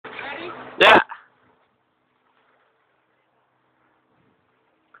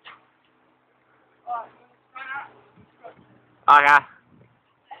bugger.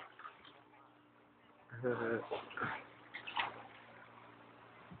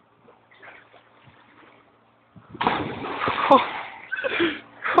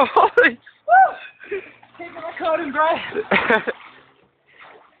 Holy! Keep it recording, bro.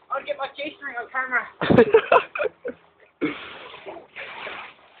 I'll get my G-string on camera.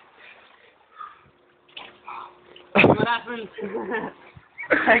 What happened? Keep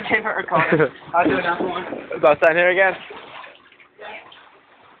it recording. I'll do another one. Do I stand here again?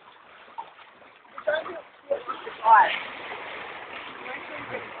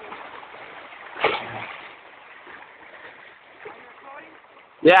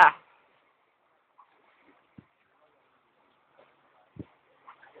 Yeah.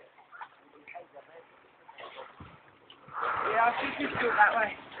 Yeah, I think you should do it that way.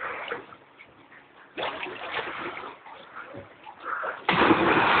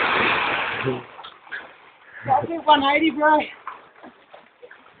 I think 180, bro.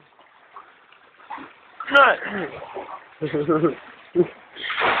 No.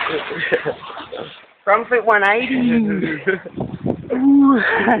 Front foot 180.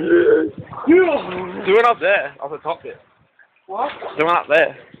 Do it up there, off the top bit. What? Do it up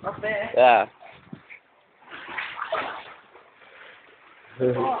there. Up there? Yeah.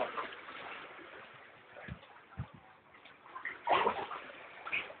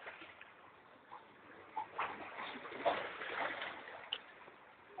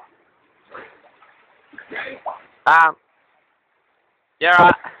 Oh. Yeah,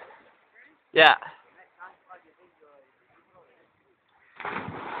 right. Yeah.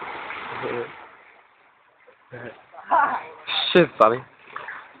 Shit, buddy.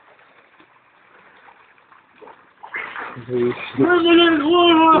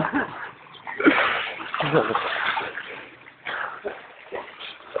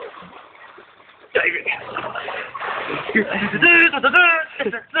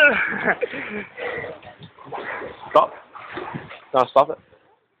 Stop. No, stop it.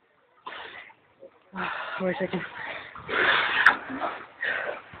 Wait a second.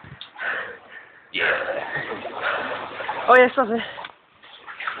 Yeah. Oh yeah, stop it.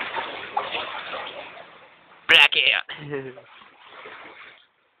 Blackout.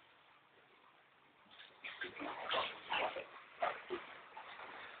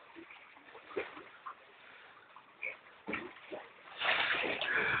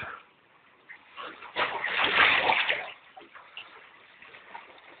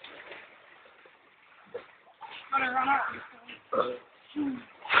 Gotta run up.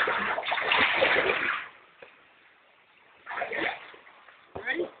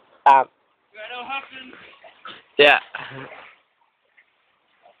 Ready? That'll happen. Yeah.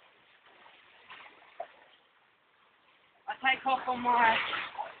 I take off on my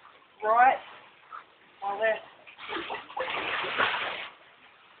right, my left.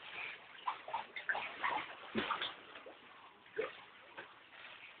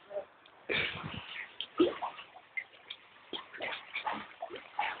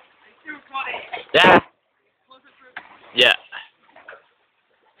 Yeah. Yeah.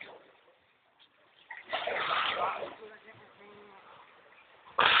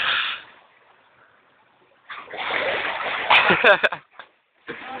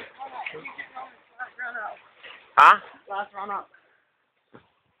 Huh? Last run up.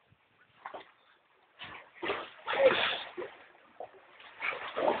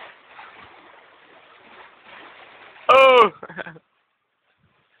 Oh!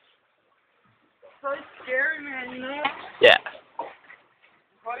 So scary, man, you know? Yeah.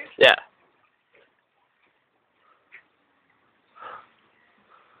 Yeah.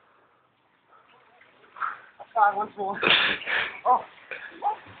 I'll try once more. Oh.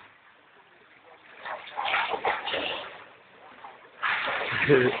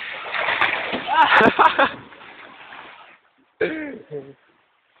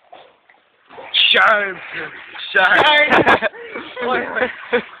 Shame! Shame!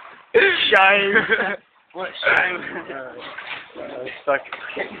 Shame! What a shame. Fuck.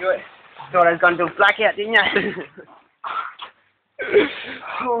 Can't do it. Thought I was going to do a blackout, didn't you?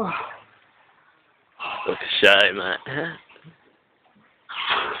 What a shame, mate.